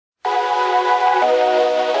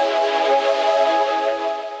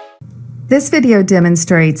This video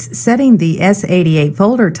demonstrates setting the S88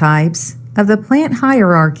 folder types of the plant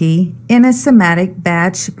hierarchy in a Simatic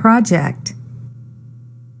batch project.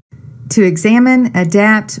 To examine,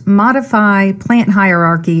 adapt, modify plant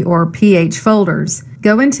hierarchy or pH folders,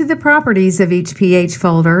 go into the properties of each pH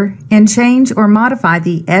folder and change or modify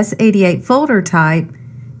the S88 folder type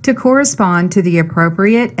to correspond to the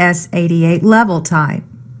appropriate S88 level type.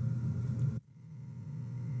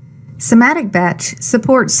 Simatic Batch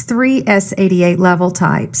supports 3 S88 level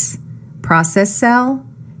types: process cell,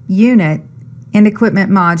 unit, and equipment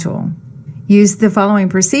module. Use the following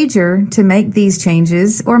procedure to make these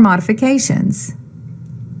changes or modifications.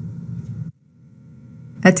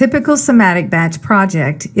 A typical Simatic Batch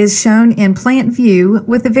project is shown in Plant View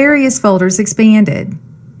with the various folders expanded.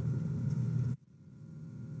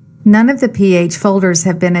 None of the pH folders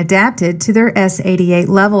have been adapted to their S88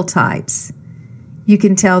 level types. You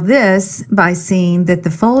can tell this by seeing that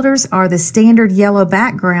the folders are the standard yellow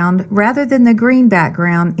background rather than the green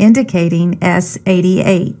background indicating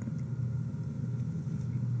S88.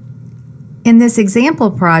 In this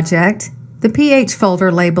example project, the pH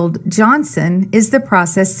folder labeled Johnson is the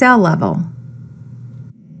process cell level.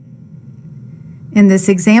 In this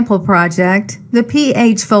example project, the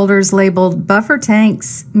pH folders labeled buffer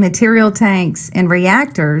tanks, material tanks, and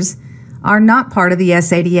reactors are not part of the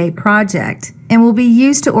S88 project and will be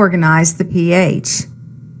used to organize the pH.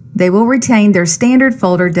 They will retain their standard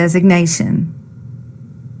folder designation.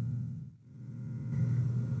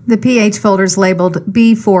 The pH folders labeled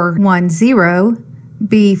B410,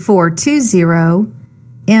 B420,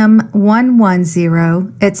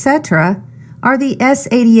 M110, etc. are the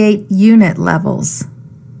S88 unit levels.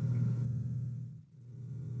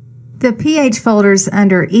 The pH folders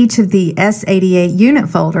under each of the S88 unit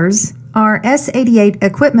folders are S88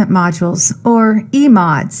 equipment modules, or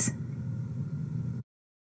EMODs.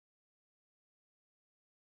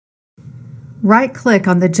 Right-click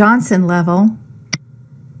on the Johnson level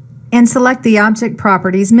and select the Object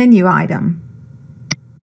Properties menu item.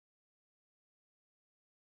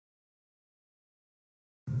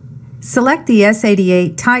 Select the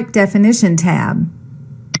S88 Type Definition tab.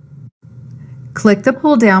 Click the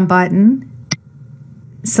pull-down button,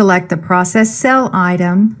 select the Process Cell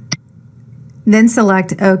item, then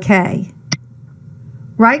select OK.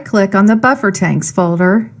 Right-click on the Buffer Tanks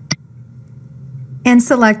folder and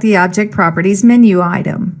select the Object Properties menu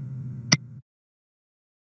item.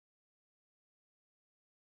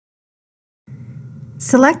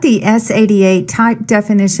 Select the S88 Type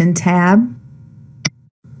Definition tab,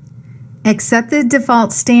 accept the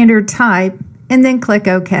default standard type, and then click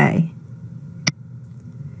OK.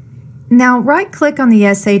 Now right-click on the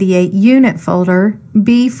S88 unit folder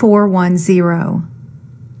B410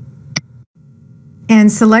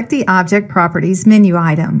 and select the Object Properties menu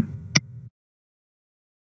item.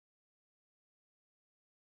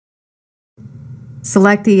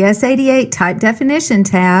 Select the S88 Type Definition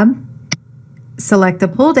tab, select the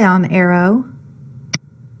pull-down arrow,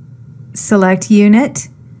 select Unit,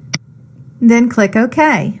 then click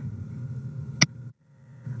OK.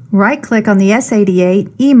 Right-click on the S88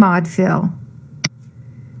 EMOD fill.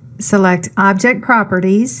 Select Object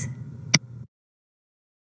Properties,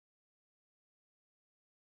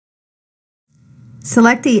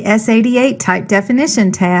 select the S88 Type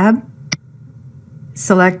Definition tab,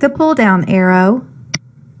 select the pull-down arrow,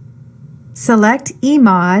 select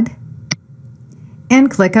EMOD,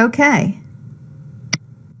 and click OK.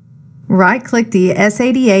 Right-click the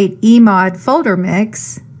S88 EMOD folder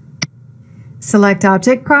mix, select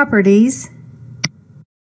Object Properties,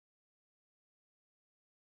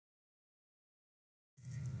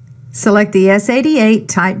 select the S88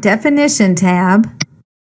 Type Definition tab,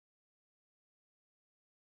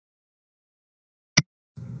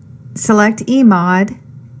 select EMOD,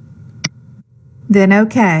 then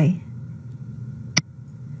OK.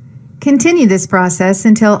 Continue this process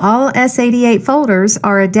until all S88 folders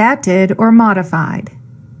are adapted or modified.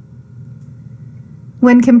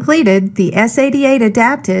 When completed, the S88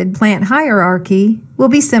 adapted plant hierarchy will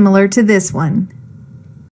be similar to this one.